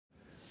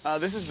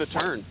This is The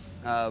Turn,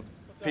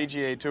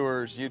 PGA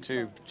Tour's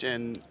YouTube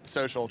and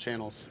social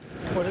channels.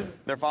 What is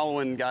it? They're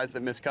following guys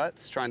that miss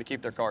cuts, trying to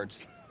keep their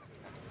cards.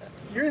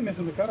 You ain't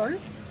missing the cut, are you?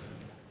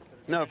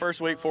 No, first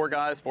week, 4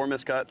 guys, 4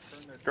 missed cuts.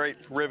 Great,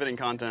 riveting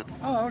content.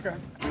 Oh, okay.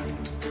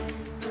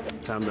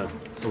 Time to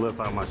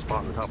solidify my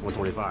spot in the top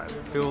 125. I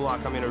feel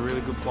like I'm in a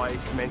really good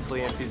place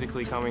mentally and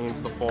physically coming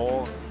into the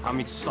fall. I'm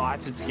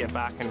excited to get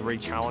back and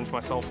re-challenge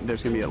myself.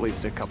 There's going to be at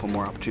least a couple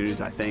more opportunities,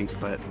 I think,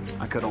 but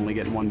I could only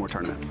get in one more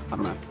tournament. I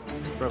don't know.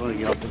 Struggling to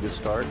get off to a good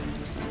start.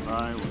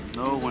 I was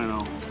no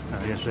bueno.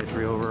 Yesterday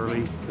 3 over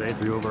early, today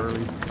 3 over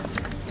early.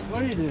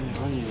 What are you doing?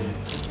 What are you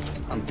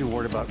doing? I'm too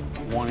worried about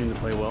wanting to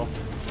play well.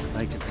 I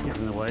think it's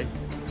getting in the way.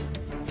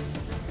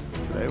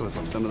 Today was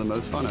some of the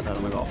most fun I've had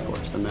on the golf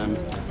course, and then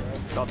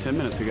about 10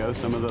 minutes ago,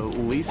 some of the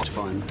least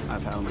fun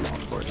I've had on the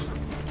golf course.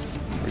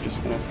 So we're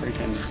just gonna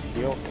freaking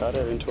heel cut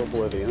it into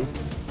oblivion.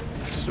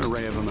 Just an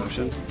array of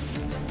emotion.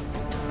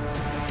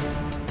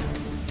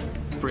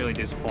 Really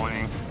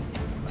disappointing.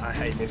 I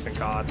hate missing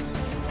cuts.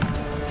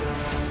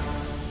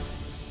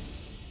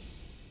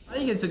 I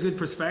think it's a good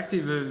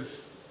perspective of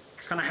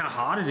kind of how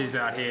hard it is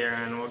out here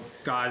and what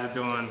guys are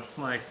doing.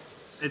 Like,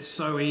 it's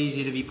so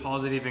easy to be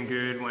positive and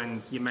good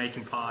when you're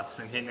making putts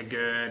and hitting a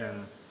good,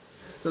 and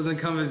it doesn't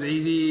come as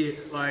easy,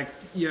 like,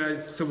 you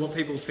know, to what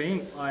people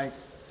think. Like,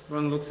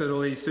 everyone looks at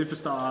all these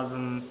superstars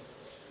and,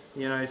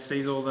 you know,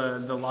 sees all the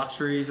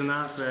luxuries and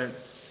that, but,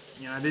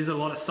 you know, there's a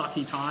lot of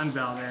sucky times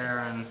out there,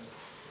 and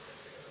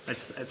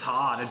it's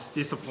hard. It's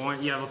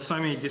disappointing. You have so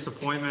many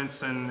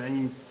disappointments,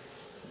 and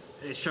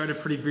it showed a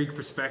pretty big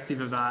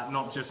perspective of that,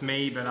 not just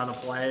me, but other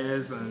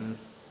players, and,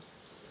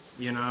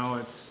 you know,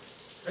 it's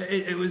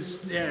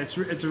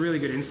a really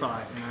good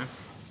insight, you know.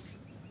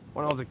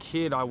 When I was a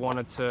kid, I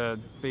wanted to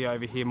be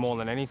over here more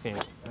than anything,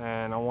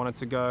 and I wanted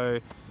to go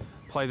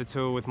play the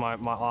tour with my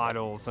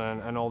idols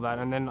and all that.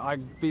 And then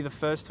I'd be the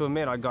first to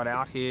admit I got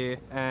out here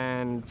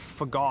and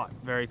forgot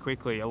very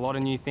quickly a lot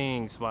of new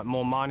things, like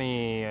more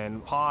money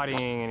and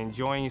partying and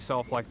enjoying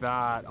yourself like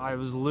that. I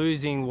was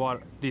losing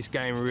what this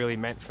game really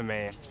meant for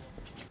me.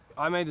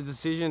 I made the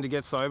decision to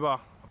get sober.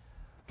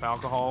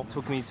 Alcohol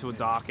took me to a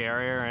dark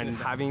area, and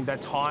having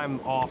that time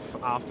off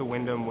after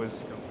Wyndham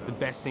was the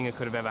best thing that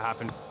could have ever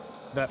happened.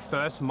 That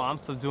first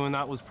month of doing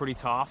that was pretty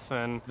tough,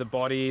 and the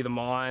body, the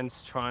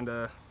mind's trying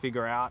to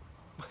figure out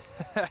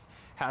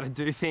how to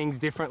do things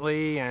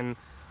differently, and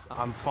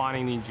I'm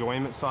finding the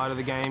enjoyment side of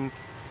the game.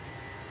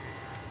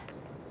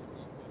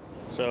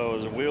 So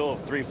there's a wheel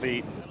of 3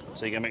 feet,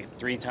 so you gotta make it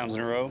 3 times in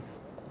a row,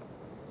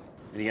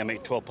 and you gotta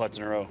make 12 putts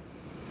in a row.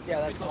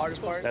 Yeah, that's the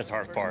hardest part? That's the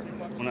hardest part.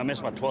 When I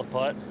missed my 12th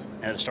putt,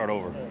 I had to start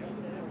over.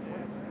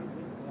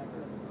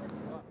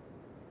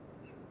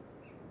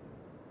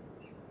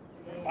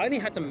 I only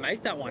had to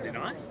make that one,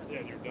 didn't I? Yeah,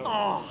 you're done.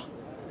 Oh,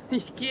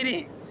 you're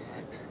kidding.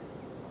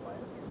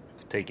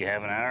 Could take you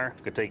half an hour,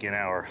 could take you an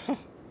hour.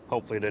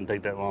 Hopefully it didn't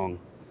take that long.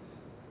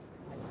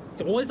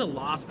 It's always the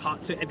last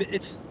part too.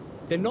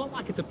 They're not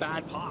like it's a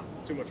bad part.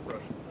 Too much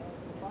pressure.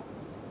 I'm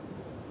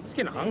just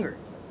getting hungry.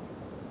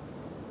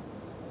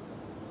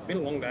 It's been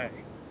a long day.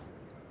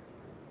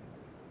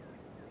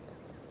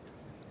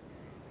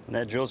 And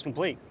that drill's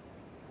complete.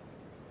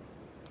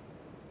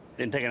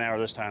 Didn't take an hour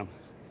this time.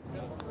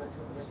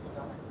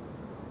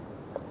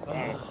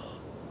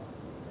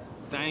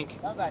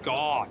 Thank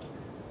God.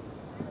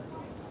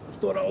 I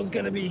thought I was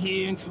going to be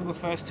here until the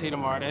first tee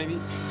tomorrow, Davey.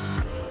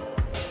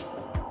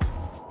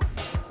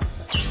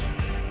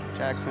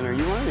 Jackson, are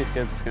you one of these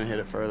kids that's going to hit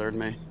it further than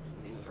me?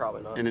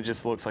 Probably not. And it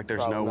just looks like there's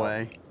Probably no not.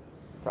 way?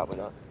 Probably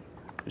not.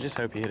 I just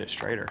hope you hit it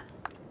straighter.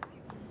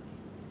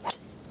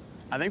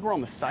 I think we're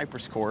on the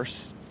Cypress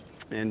course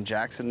in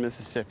Jackson,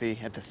 Mississippi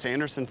at the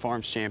Sanderson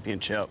Farms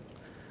Championship.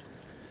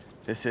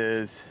 This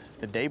is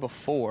the day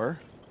before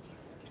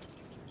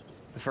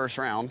the first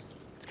round.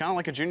 It's kind of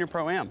like a junior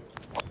pro-am.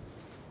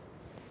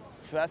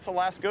 So that's the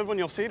last good one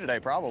you'll see today,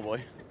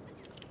 probably.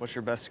 What's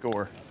your best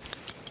score?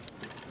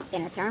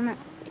 In a tournament?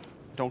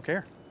 Don't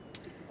care.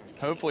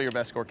 Hopefully your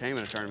best score came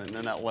in a tournament, and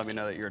then that'll let me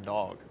know that you're a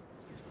dog.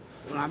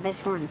 My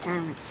best score in the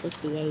tournament's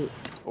 68.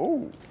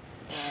 Ooh.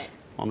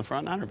 On the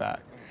front nine or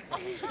back?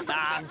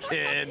 I'm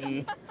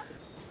kidding.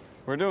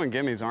 We're doing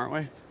gimmies, aren't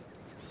we?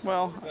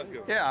 Well,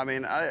 yeah, I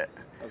mean, I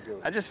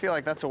just feel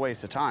like that's a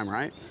waste of time,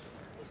 right?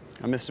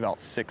 I missed about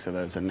 6 of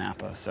those in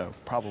Napa, so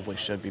probably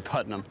should be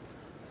putting them.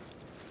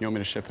 You want me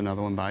to ship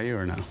another one by you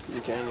or no?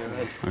 You can, go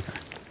ahead. Okay.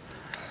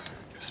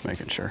 Just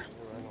making sure.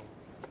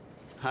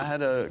 I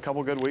had a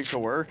couple good weeks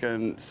of work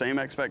and same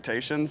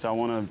expectations. I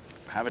want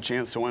to have a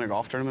chance to win a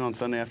golf tournament on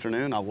Sunday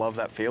afternoon. I love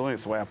that feeling.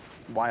 It's why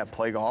I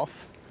play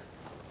golf.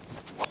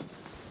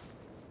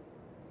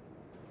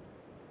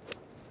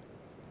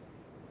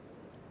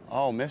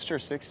 Oh, Mr.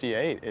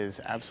 68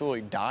 is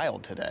absolutely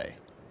dialed today.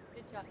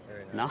 Good shot.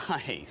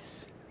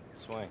 Nice.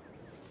 Swing.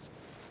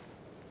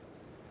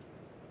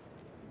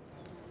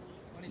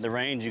 The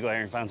range, you go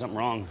here and find something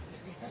wrong.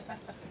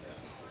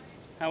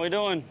 How we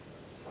doing?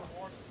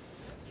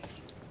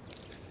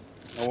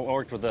 I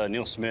worked with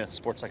Neil Smith,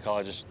 sports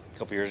psychologist, a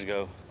couple years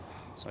ago.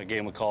 So I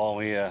gave him a call.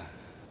 We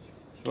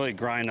really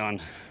grind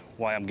on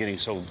why I'm getting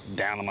so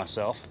down on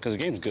myself, because the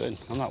game's good.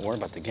 I'm not worried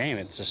about the game.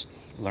 It's just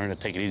learning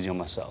to take it easy on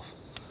myself.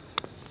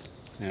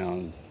 You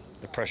know,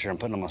 the pressure I'm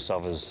putting on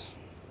myself is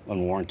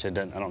unwarranted.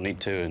 I don't need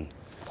to, and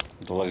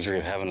the luxury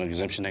of having an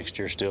exemption next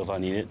year still if I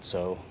need it,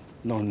 so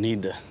no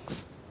need to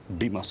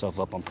beat myself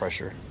up on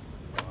pressure.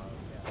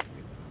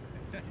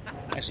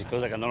 Actually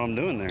feels like I know what I'm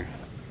doing there.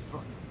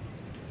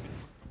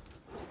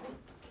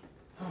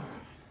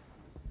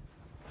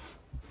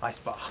 Ice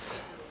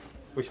bath.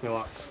 Wish me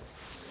luck.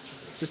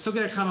 Just took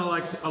it kind of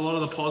like a lot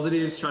of the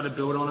positives, try to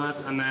build on it,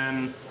 and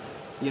then,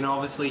 you know,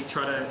 obviously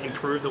try to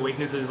improve the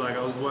weaknesses. Like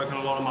I was working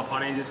a lot on my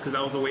putting just because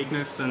that was a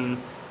weakness, and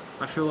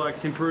I feel like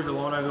it's improved a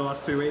lot over the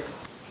last 2 weeks.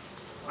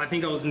 I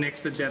think I was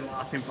next to dead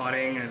last in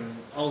putting, and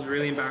I was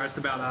really embarrassed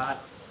about that.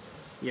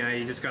 You know,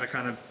 you just got to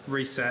kind of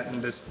reset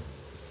and just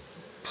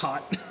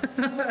putt.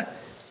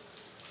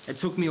 It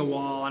took me a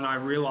while, and I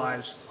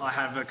realized I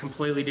have a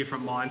completely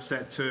different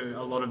mindset to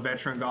a lot of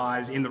veteran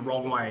guys in the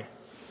wrong way.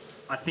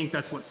 I think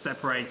that's what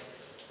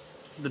separates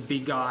the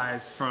big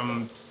guys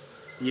from,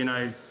 you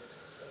know,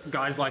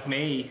 guys like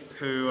me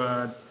who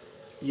are,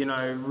 you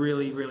know,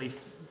 really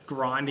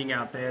grinding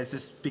out there. It's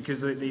just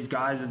because these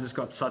guys have just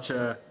got such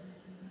a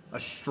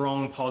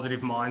strong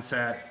positive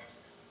mindset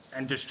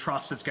and just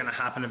trust it's going to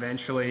happen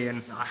eventually.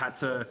 And I had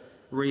to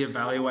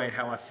reevaluate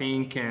how I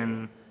think,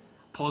 and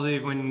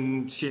positive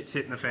when shit's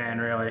hitting the fan,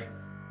 really.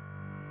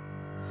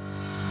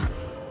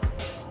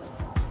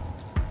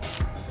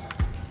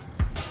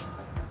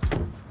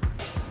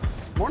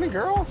 Morning,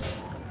 girls.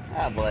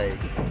 Ah, Blake.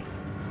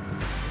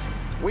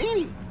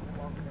 Weenie.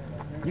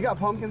 You got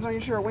pumpkins on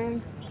your shirt,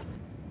 Weenie?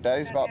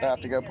 Daddy's about to have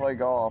to go play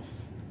golf.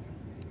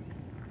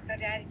 So,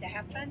 Daddy, to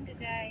have fun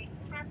today.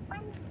 Have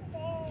fun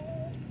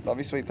today. Love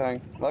you, sweet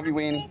thing. Love you,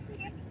 Weenie.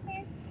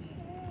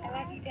 I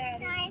love you,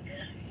 Daddy.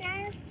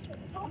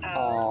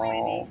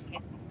 Aww.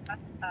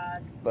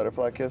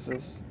 Butterfly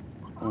kisses.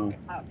 Mm.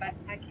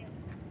 Butterfly kiss.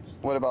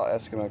 What about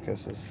Eskimo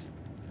kisses?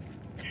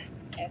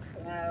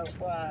 Eskimo.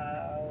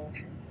 Whoa.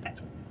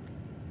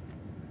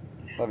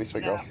 Love you,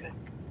 sweet girls.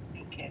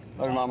 Kiss.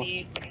 Love you, Mama.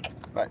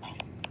 Bye.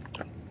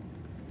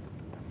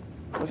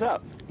 What's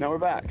up? Now we're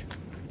back.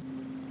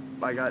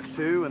 I got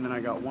 2, and then I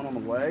got 1 on the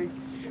way.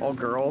 All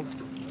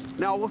girls.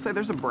 Now, I will say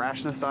there's a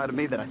brashness side of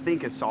me that I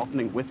think is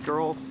softening with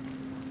girls,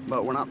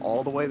 but we're not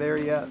all the way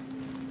there yet.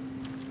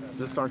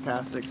 The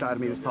sarcastic side of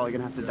me is probably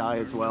gonna have to die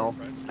as well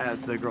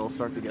as the girls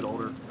start to get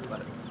older.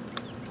 But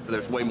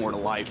there's way more to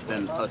life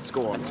than a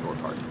score on the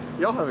scorecard.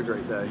 Y'all have a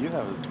great day. You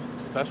have a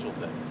special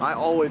day. I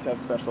always have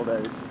special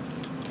days.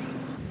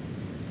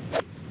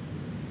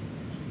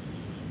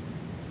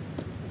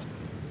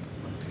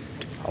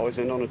 Always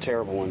end on a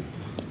terrible one.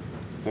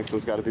 Next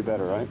one's got to be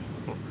better, right?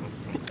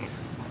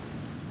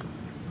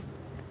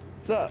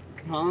 What's up,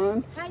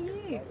 Con? How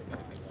you,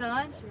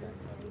 son?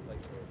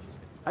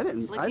 I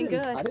didn't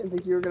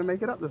think you were gonna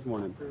make it up this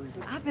morning.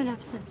 I've been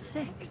up since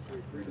 6.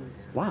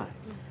 Why?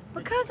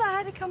 Because I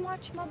had to come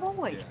watch my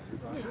boy.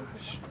 You're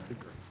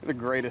the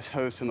greatest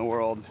host in the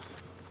world.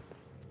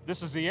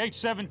 This is the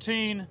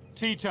H-17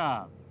 tee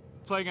time,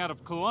 playing out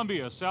of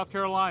Columbia, South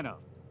Carolina.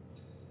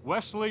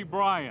 Wesley,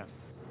 Bryan.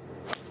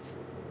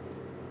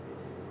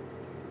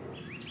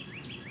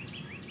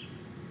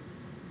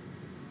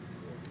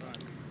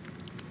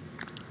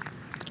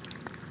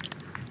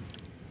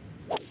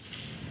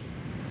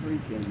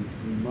 Freaking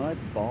mud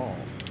ball.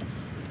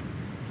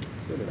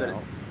 Spit it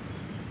out.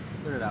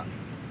 Spit it out.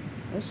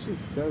 That's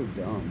just so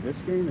dumb.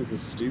 This game is a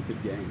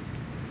stupid game.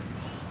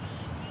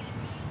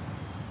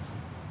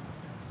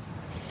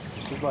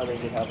 This is why they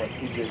could have like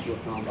PGA TOUR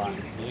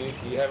combines.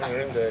 You have any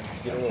room to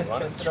get a little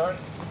running start?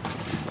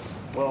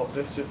 Well,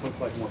 this just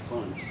looks like more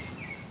fun.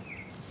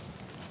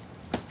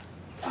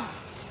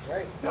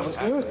 Right. That was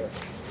good.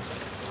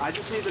 I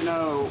just need to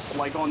know,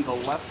 like on the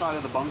left side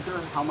of the bunker,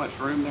 how much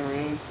room there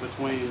is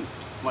between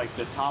like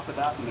the top of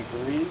that and the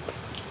green.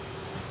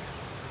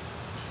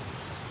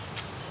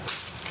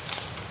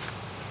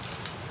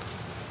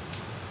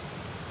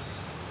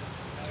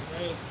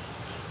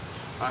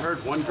 I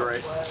heard one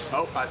gray.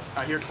 Oh,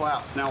 I hear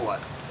claps. Now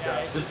what?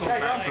 Yeah, this one's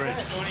back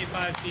red.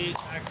 25 feet,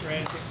 back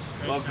red.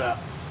 Love that.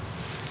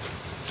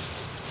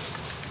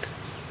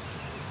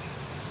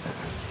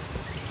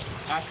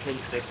 I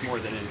hate this more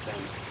than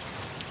anything.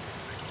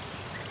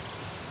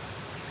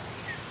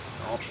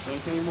 Don't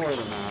sink any more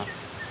than that.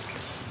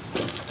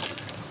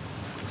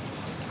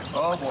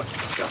 Oh boy.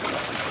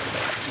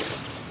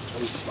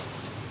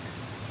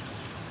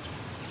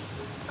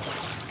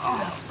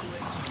 Oh.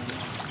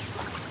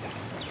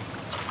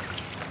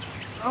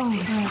 Oh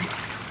no.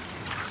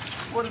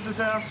 What a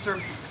disaster.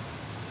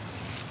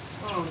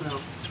 Oh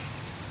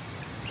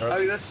no. I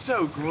mean, that's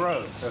so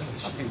gross.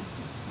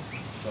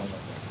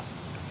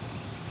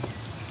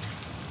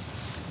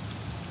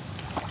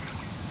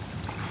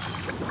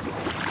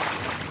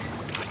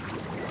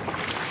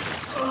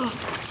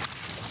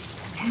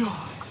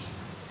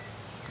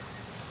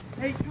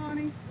 Hey,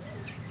 Connie.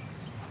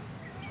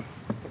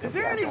 Is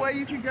there any way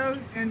you could go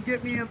and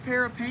get me a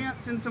pair of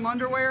pants and some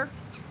underwear?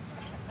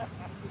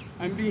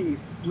 I'm being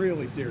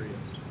really serious.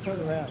 Turn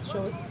around.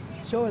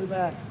 Show her the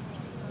back.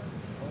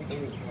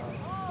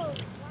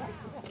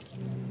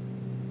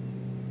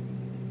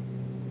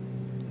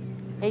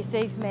 He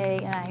sees me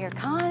and I hear,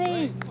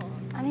 Connie,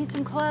 I need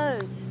some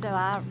clothes. So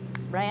I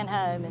ran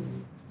home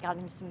and got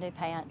him some new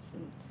pants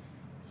and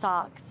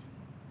socks,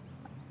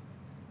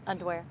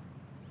 underwear.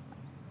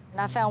 And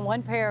I found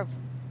one pair of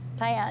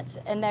pants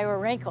and they were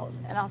wrinkled.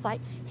 And I was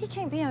like, he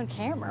can't be on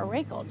camera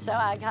wrinkled. So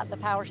I got the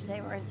power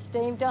steamer and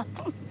steamed them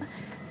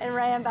and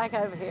ran back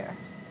over here.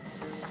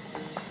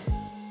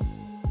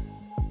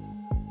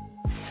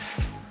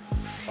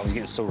 I was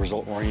getting so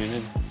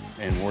result-oriented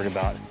and worried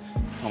about,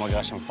 oh my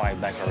gosh, I'm 5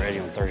 back already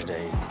on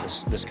Thursday.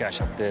 This guy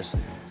shot this.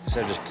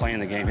 Instead of just playing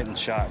the game, hitting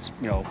shots,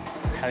 you know,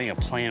 having a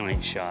plan on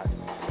each shot.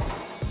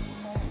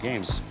 The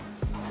game's,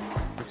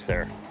 it's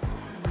there.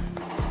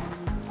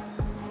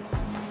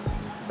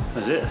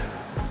 That's it.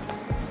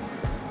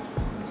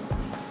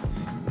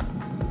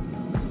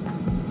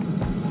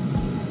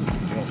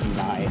 Feels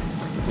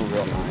nice,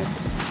 real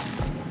nice.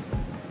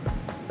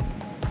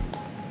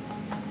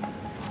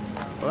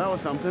 Well, that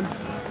was something.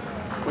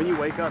 When you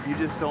wake up, you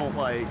just don't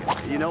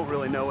you don't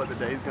really know what the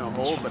day's gonna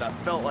hold, but I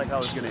felt like I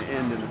was gonna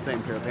end in the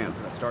same pair of pants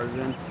that I started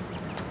in.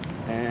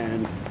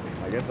 And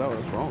I guess I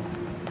was wrong.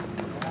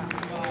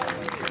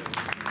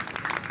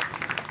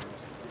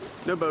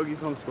 No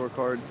bogeys on the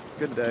scorecard.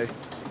 Good day.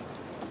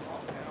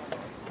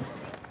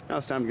 Now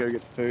it's time to go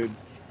get some food,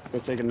 go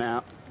take a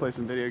nap, play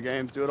some video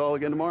games, do it all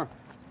again tomorrow.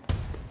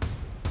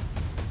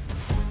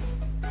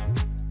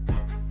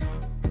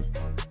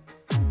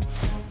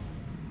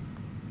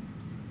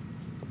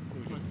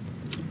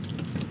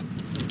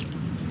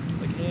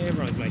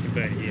 Everyone's making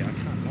birdie here. I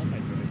can't not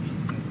make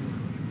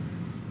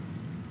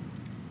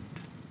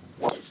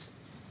birdie.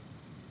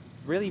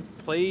 Really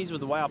pleased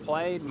with the way I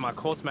played. My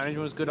course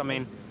management was good. I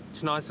mean,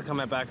 it's nice to come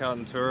back out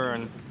on tour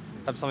and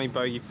have something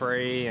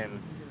bogey-free, and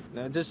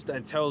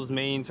it tells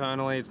me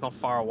internally it's not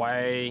far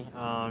away.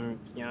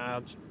 You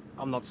know,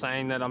 I'm not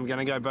saying that I'm going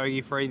to go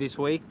bogey-free this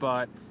week,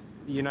 but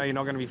you know you're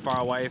not going to be far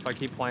away if I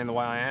keep playing the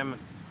way I am.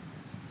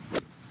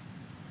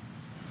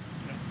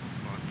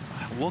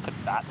 Look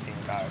at that thing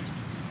go.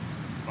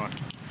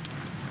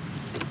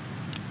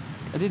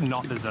 I did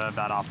not deserve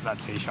that after that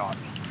tee shot.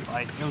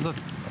 Like, it was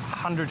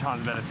 100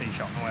 times better tee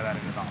shot than the way that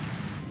ended up.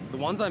 The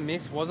ones I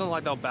missed wasn't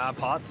like they were bad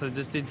putts, I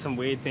just did some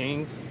weird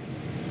things.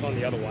 It's gone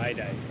the other way,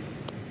 Dave.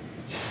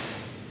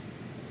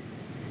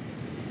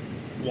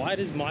 Why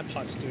does my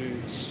putts do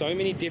so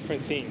many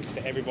different things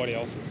to everybody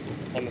else's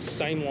on the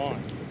same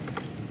line?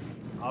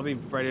 I'll be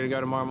ready to go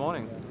tomorrow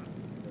morning.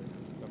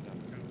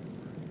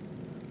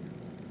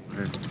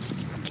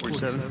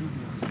 47?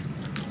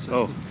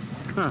 Oh,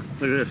 huh,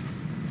 look at this.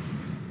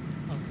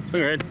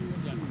 Look ahead.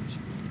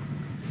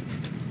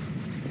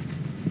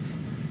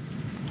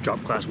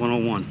 Drop class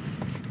 101.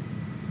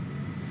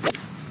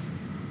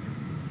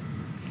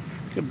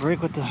 Good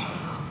break with the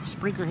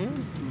sprinkler here.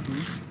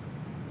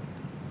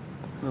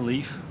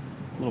 Relief.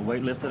 A little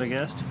weight lifted, I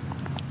guess.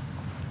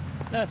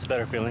 That's a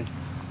better feeling.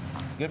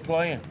 Good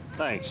playing.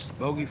 Thanks.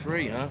 Bogey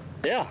free, huh?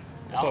 Yeah,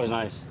 that's always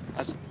nice.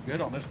 That's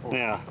good on this course.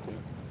 Yeah.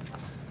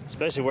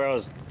 Especially where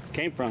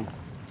came from.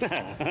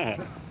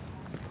 I'm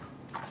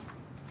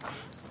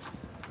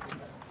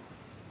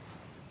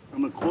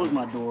gonna close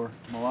my door,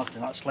 my lock,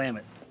 and not slam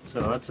it. So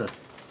that's a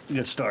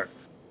good start.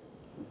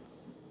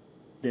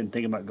 Didn't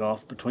think about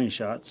golf between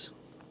shots.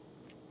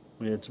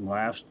 We had some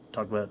laughs,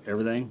 talked about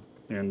everything,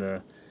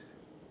 and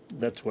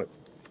that's what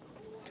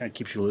kind of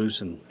keeps you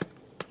loose and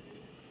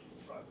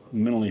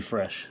mentally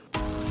fresh.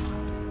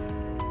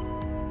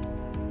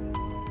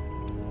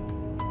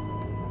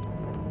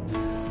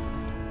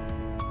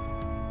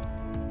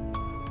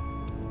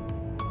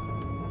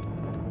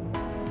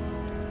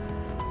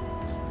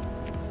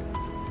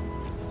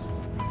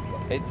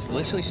 It's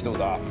literally still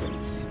dark.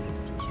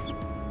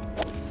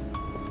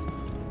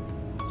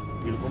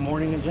 Beautiful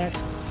morning in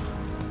Jackson.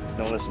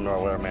 Don't listen to our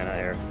weatherman out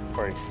here.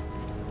 Probably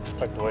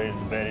tucked away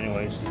in bed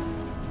anyways.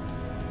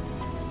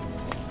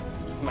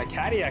 My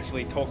caddy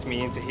actually talked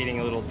me into hitting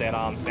a little dead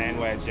arm sand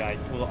wedge. I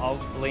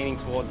was leaning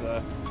towards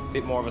a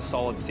bit more of a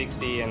solid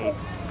 60, and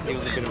he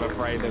was a bit of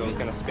afraid that it was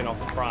going to spin off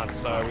the front,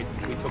 so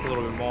we took a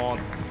little bit more.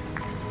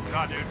 Good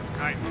on, dude.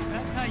 Nice.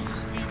 That's how you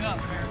speed up,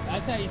 Eric.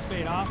 That's how you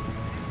speed up.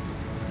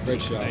 Great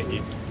shot. Thank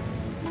you.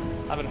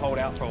 I haven't holed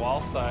out for a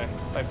while, so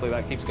hopefully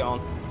that keeps going.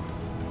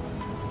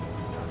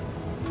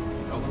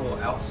 A little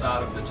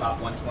outside of the top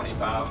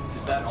 125,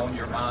 is that on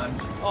your mind?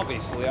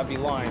 Obviously, I'd be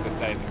lying to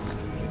say this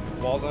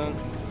wasn't.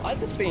 I've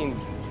just been,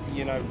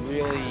 you know,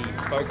 really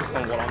focused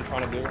on what I'm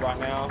trying to do right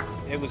now.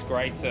 It was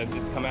great to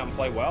just come out and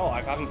play well.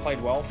 Like, I haven't played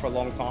well for a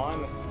long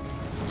time.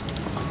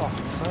 Oh,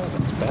 it's so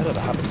much better to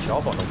have a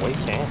job on the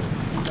weekend.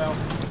 Well,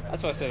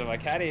 that's what I said to my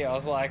caddy. I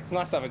was like, it's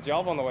nice to have a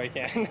job on the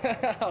weekend.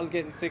 I was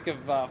getting sick of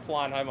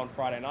flying home on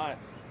Friday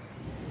nights.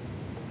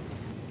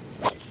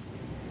 Gosh,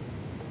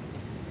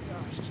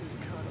 just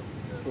cut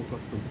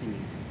him.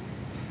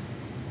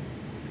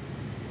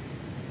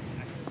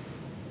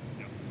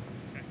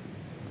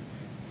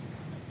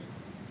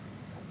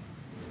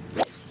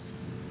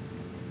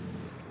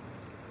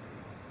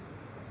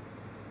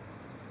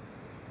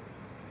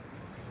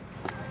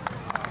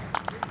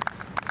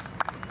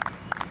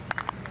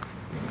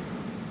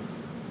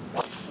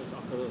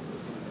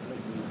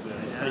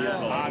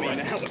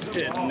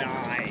 Busted,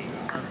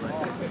 nice.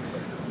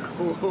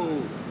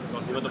 Ooh,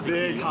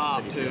 big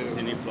hop too.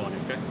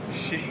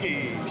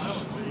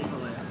 Sheesh.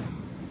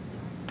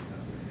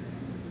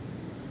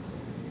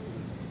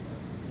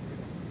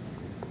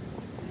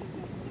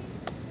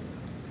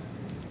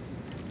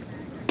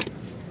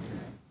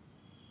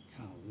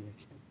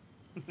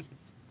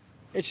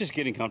 It's just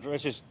getting comfortable.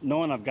 It's just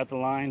knowing I've got the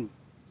line.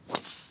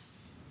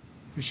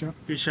 Good shot.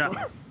 Good shot.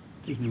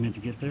 Takes me a minute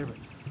to get there, but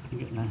I'm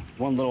getting there.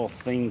 One little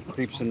thing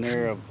creeps in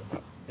there of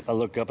if I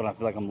look up and I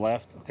feel like I'm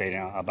left, okay,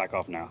 now I'll back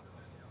off now.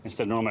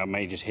 Instead, normally I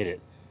may just hit it.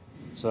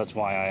 So that's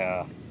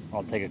why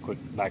I'll take a quick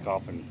back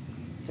off and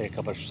take a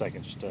couple extra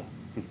seconds to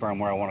confirm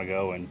where I want to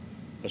go and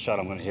the shot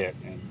I'm going to hit.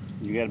 And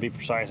you got to be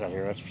precise out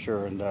here, that's for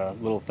sure. And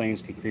little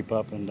things can creep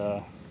up, and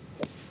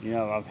you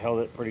know, I've held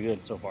it pretty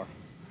good so far.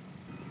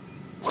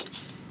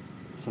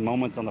 Some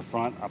moments on the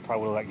front, I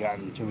probably would have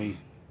gotten to me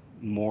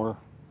more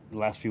the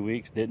last few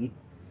weeks, didn't.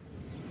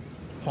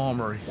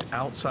 Palmer is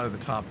outside of the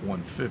top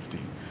 150,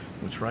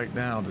 which right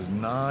now does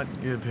not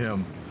give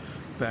him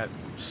that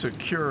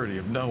security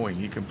of knowing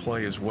he can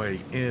play his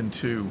way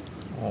into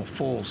a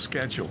full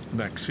schedule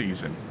next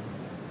season.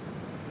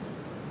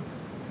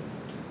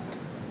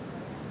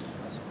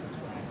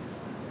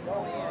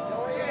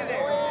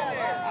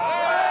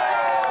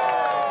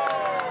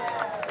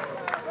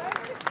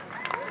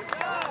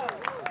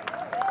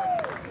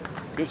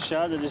 Good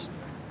shot that just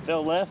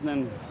fell left, and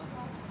then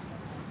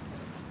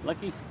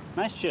lucky,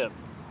 nice chip.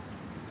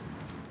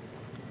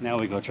 Now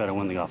we go try to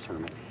win the golf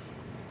tournament.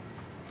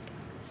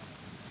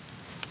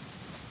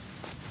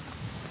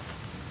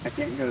 I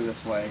can't go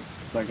this way,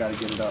 so I gotta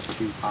get it up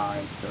too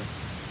high to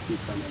keep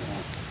turning it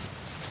out.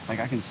 Like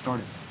I can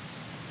start it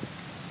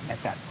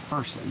at that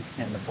person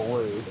and the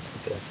blue,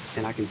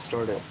 and I can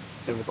start it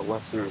over the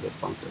left center of this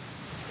bunker.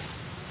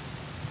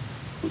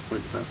 Looks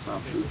like the best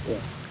option. Yeah.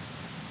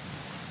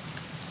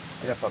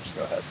 I guess I'll just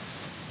go ahead.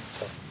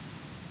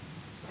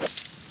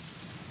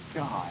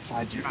 Gosh,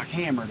 I just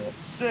hammered it.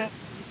 Sit.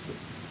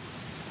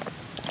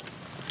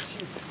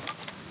 Jeez.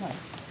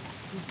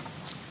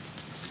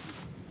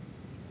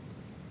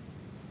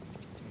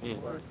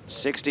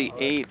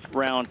 68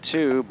 round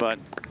 2, but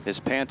his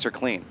pants are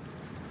clean.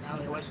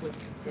 Hey, Wesley, you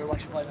ever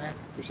watch you play, man?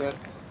 Who's that?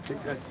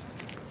 Thanks, guys.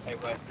 Hey,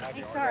 Wes, can I Hey,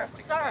 get sir,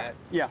 sir.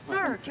 Yeah.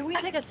 Sir, can we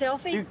take a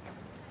selfie?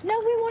 No,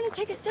 we want to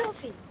take a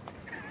selfie.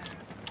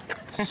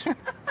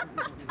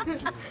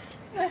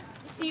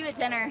 See you at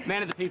dinner.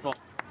 Man of the people.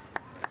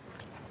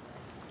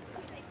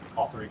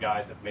 All three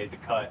guys have made the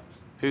cut.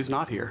 Who's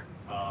not here?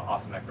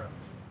 Austin Eckroth.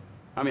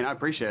 I mean, I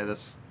appreciate it.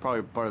 That's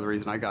probably part of the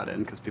reason I got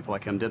in, because people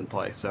like him didn't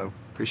play. So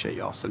appreciate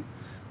you, Austin.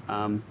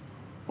 Well,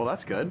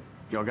 that's good.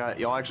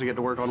 Y'all actually get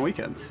to work on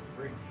weekends.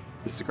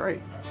 This is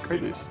great.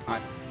 Great news. All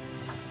right.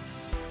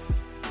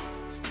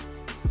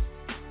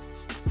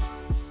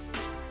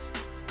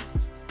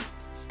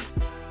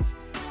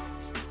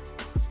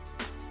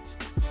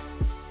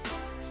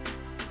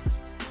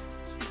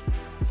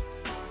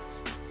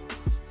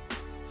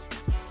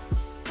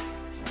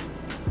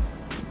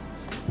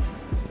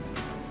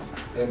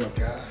 Hey, my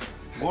guy.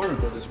 Morning.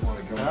 Where this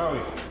morning going? How are we?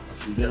 I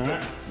see you got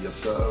that. Yes,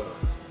 sir.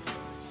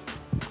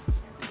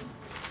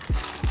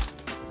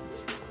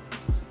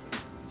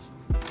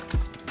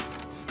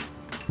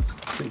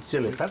 Big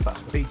chili pepper.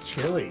 Big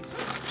chili.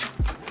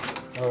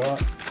 All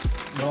right.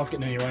 No one's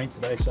getting any rain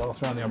today, so I'll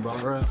throw the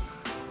umbrella out.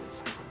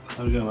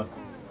 How's it going?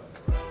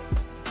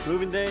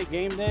 Moving day,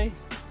 game day.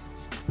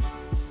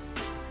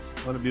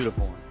 What a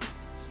beautiful one.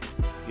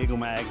 Giggle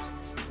mags.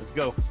 Let's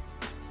go.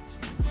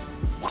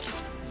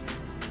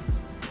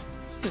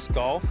 It's just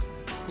golf,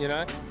 you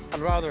know. I'd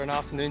rather an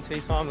afternoon tee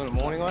time than a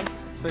morning one,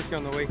 especially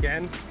on the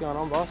weekend. What's going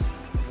on, boss?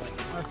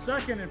 Our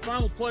second and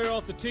final player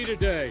off the tee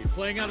today,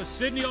 playing out of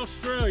Sydney,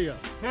 Australia,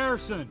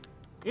 Harrison,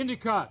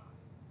 Endycott.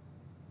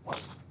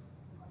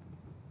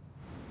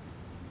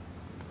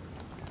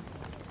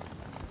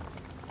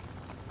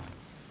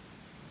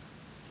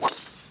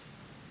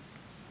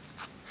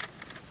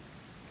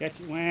 Catch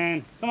it,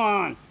 Wayne. Come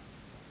on.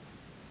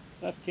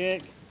 Left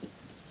kick.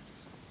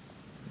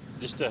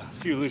 Just a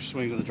few loose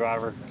swings with the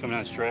driver coming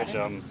down the stretch.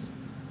 I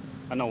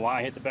know why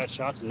I hit the bad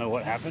shots and know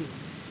what happened.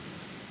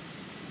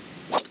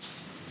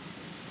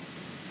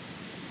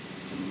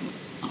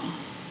 Oh,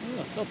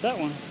 I felt that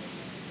one.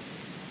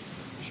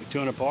 Shoot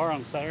 200 par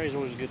on Saturday is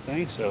always a good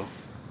thing, so.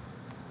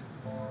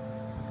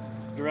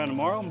 Get around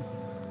tomorrow.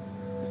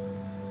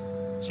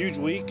 Huge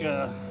week,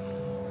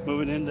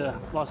 moving into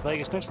Las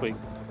Vegas next week.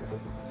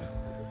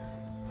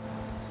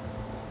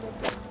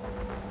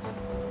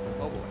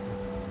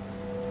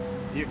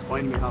 Can you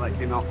explain to me how that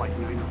came out like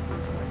 9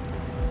 over today?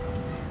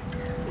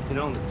 Hit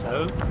on the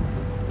toe?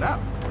 No,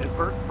 it's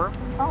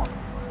perfect solid.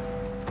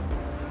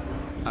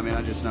 I mean,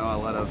 I just know I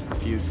let a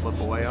few slip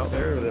away out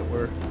there that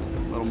were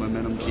little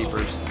momentum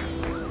keepers.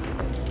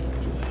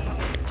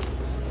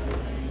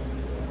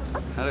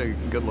 Had a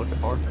good look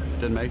at par,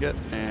 didn't make it,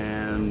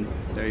 and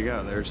there you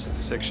go. There's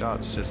 6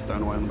 shots just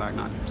thrown away on the back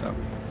 9, so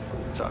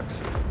it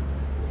sucks.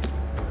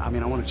 I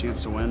mean, I want a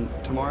chance to win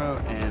tomorrow,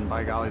 and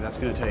by golly, that's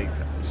going to take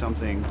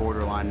something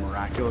borderline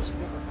miraculous.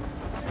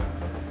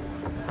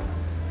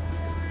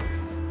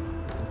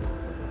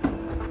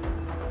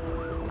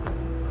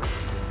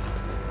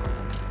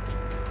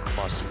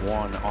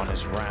 +1 on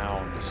his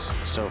rounds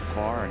so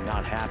far, and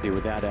not happy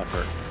with that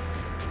effort.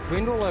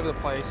 Wind all over the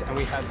place, and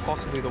we had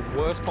possibly the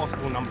worst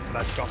possible number for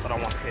that shot that I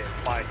want to hit.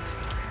 Like,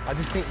 I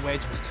just think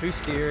wedge was too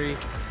steery.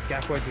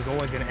 Gap wedge was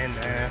always going to end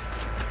there.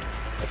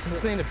 It's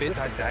just been a bit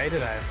that day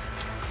today.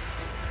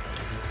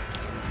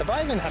 Have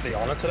I even had the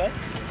honour today?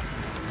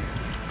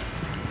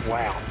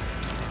 Wow.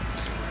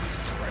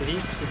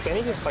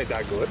 Benny just played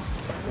that good.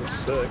 It was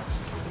 6.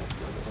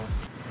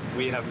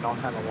 We have not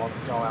had a lot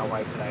go our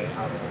way today at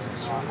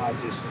all. I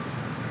just,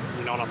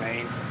 you know what I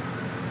mean?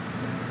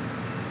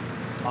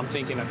 I'm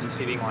thinking of just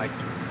hitting, like,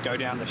 go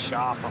down the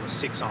shaft on a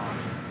 6-iron.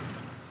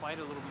 Played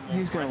a little bit more.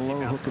 He's got a low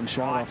hook and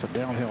shot off a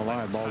downhill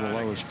line ball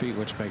below his feet,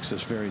 which makes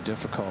this very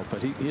difficult,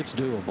 but it's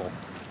doable.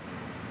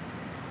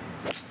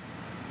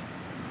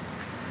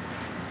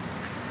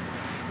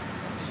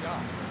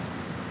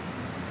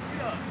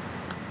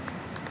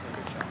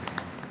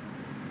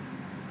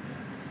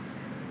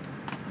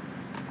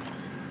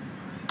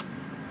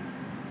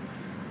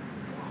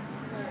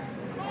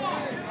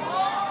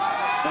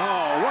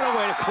 Oh, what a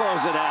way to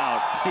close it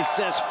out. He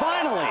says,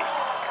 finally.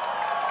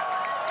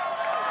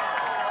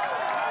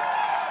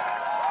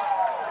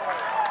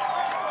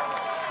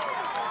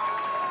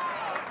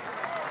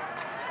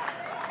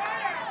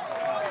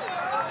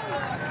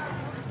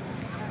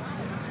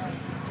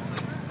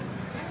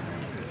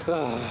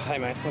 Hey,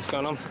 mate, what's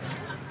going on?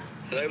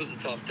 Today was a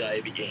tough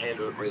day, but you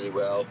handled it really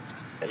well.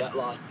 And that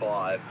last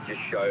 5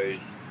 just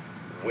shows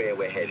where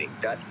we're heading.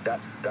 That's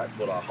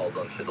what I hold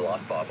on to, the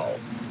last 5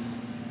 holes.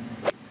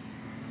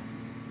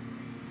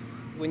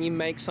 When you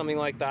make something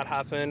like that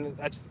happen,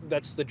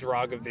 that's the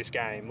drug of this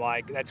game.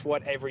 Like, that's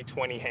what every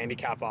 20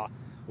 handicapper,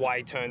 why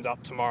he turns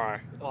up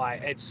tomorrow.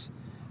 Like, it's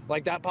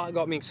like that part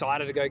got me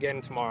excited to go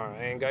again tomorrow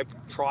and go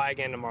try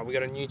again tomorrow. We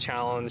got a new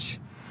challenge.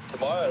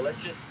 Tomorrow,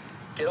 let's just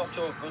get off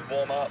to a good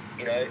warm-up,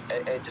 you know,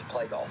 and just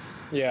play golf.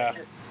 Yeah. Let's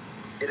just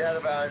get out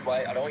of our own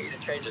way. I don't want you to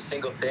change a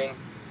single thing.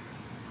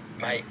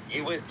 Mate,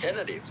 it was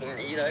tentative,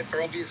 and, you know,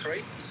 for obvious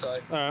reasons. So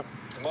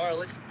tomorrow,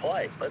 let's just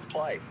play. Let's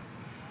play.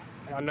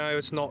 I know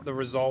it's not the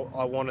result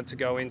I wanted to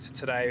go into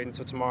today,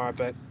 into tomorrow,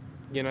 but,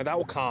 you know, that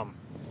will come.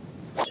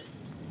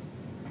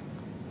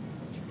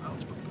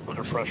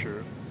 Under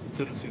pressure,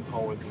 tendency is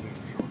always to move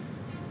short.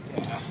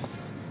 Yeah.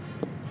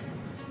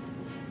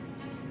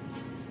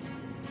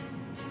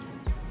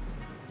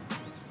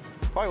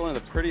 Probably one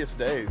of the prettiest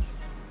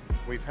days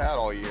we've had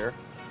all year.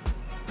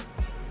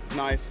 It's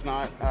nice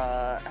not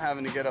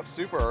having to get up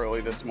super early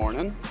this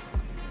morning.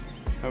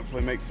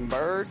 Hopefully make some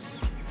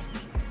birds.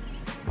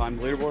 Climb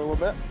the leaderboard a little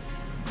bit.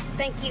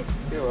 Thank you.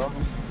 You're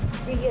welcome.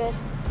 You're good.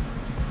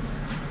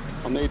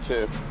 I'll need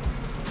to.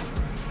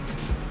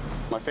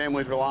 My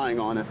family's relying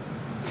on it.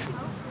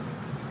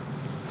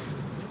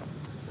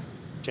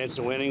 Chances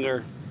of winning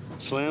are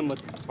slim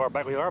with how far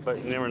back we are,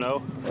 but you never know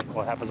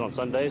what happens on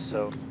Sundays.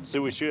 So see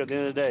what we shoot at the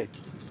end of the day.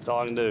 That's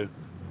all I can do.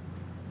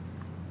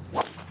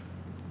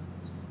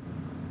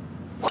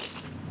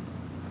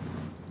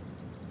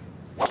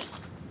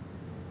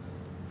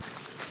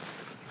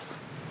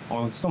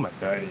 Well, it's still make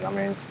 30. I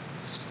mean,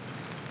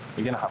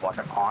 you're going to have like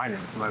an iron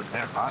from over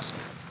there, right?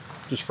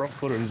 Just front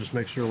foot it and just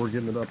make sure we're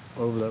getting it up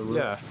over that roof.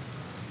 Yeah.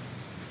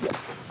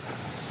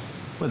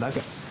 Where'd that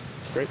go?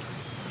 Great.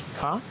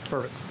 Huh?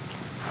 Perfect.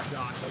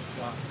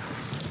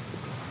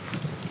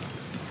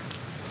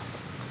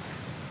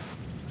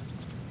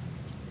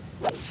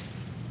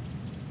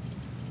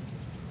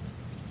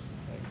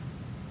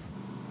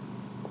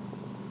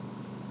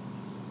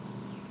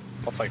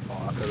 I'll take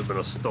 5. That would have been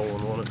a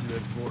stolen one if you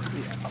did 4.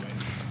 Yeah, I mean.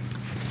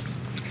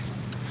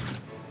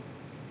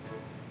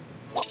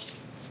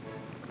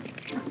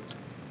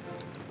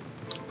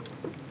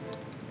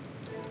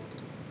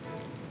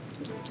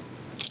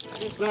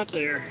 It's not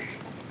there.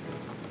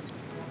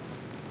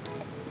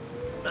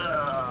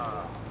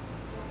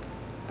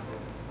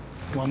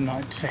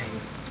 119.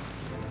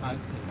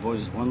 Boy,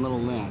 just one little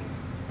limb.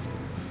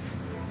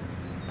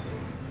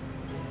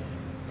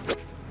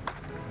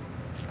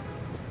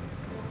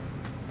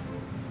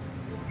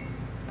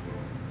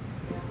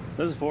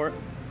 This is for it.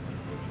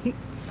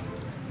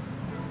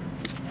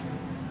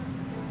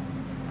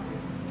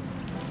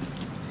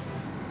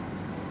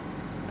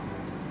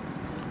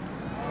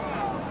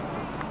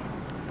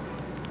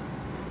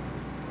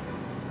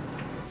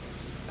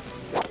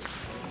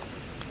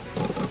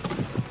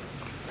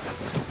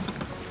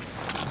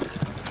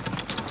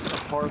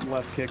 Hard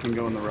left kick and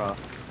go in the rough.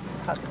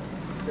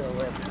 Still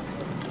left.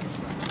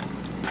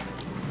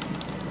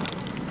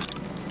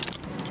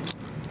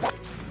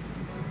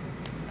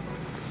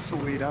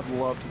 Sweet, I'd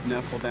love to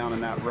nestle down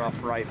in that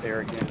rough right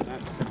there again.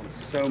 That sounds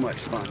so much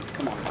fun.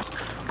 Come on.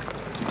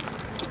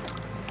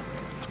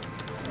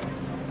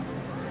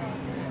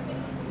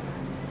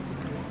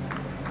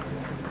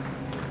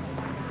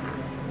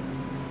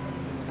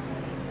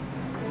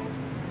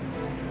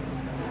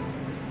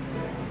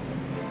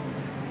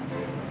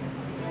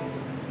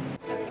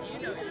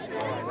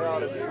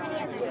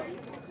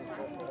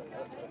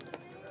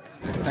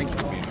 Thank you.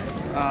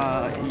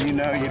 you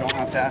know you don't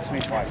have to ask me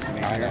twice to be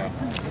here.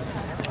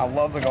 I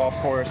love the golf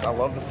course. I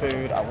love the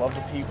food. I love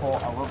the people.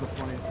 I love the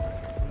place.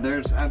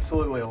 There's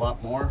absolutely a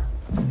lot more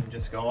than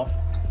just golf,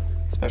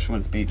 especially when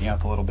it's beating you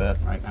up a little bit.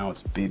 Right now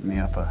it's beating me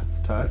up a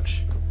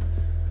touch.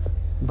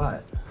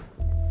 But,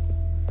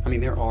 I mean,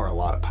 there are a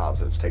lot of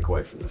positives to take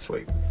away from this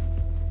week.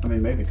 I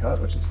mean, made the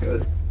cut, which is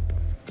good.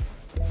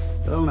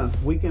 I don't know,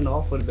 weekend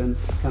off would have been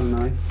kind of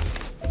nice.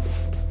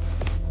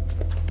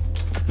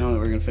 Knowing that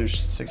we're gonna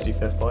finish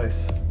 65th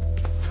place.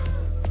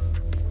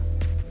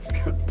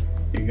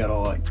 You got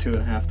all like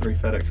 2.5, 3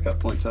 FedExCup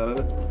points out of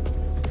it.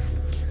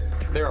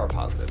 There are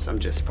positives. I'm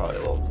just probably a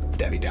little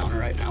Debbie Downer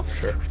right now for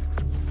sure.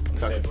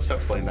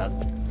 Sucks playing bad.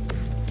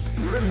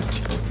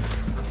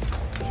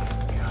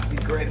 God, it'd be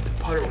great if the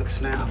putter would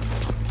snap.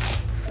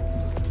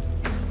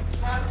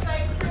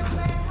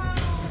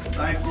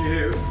 Thank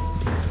you.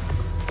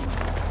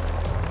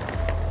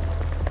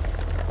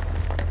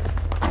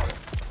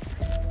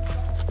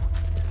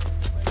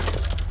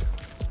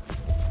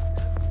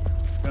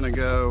 Gonna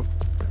go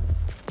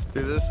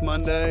do this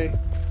Monday,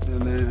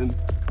 and then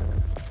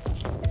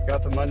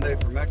got the Monday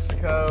for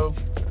Mexico,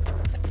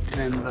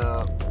 and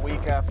the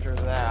week after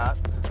that,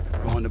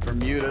 going to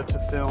Bermuda to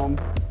film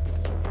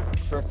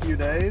for a few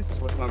days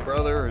with my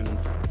brother and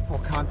whole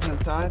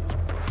content side.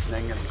 And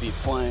then gonna be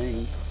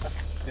playing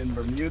in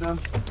Bermuda.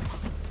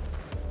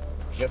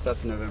 I guess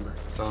that's November,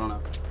 so I don't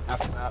know.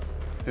 After that,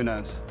 who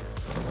knows?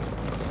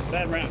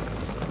 Bad round.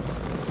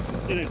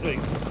 See you next week.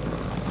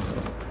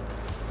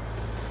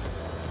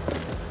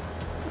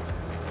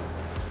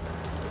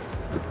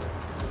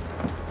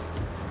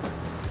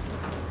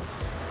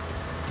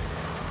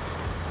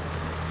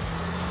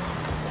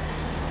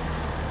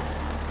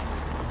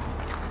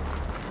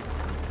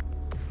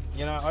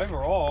 You know,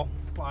 overall,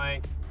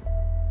 like,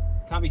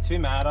 can't be too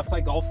mad. I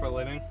play golf for a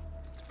living.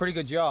 It's a pretty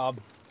good job.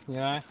 You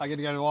know, I get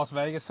to go to Las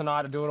Vegas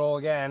tonight to do it all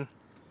again.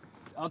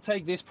 I'll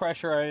take this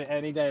pressure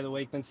any day of the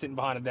week than sitting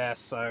behind a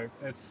desk. So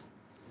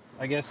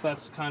I guess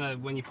that's kind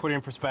of when you put it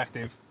in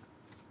perspective.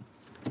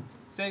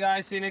 See you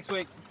guys. See you next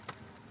week.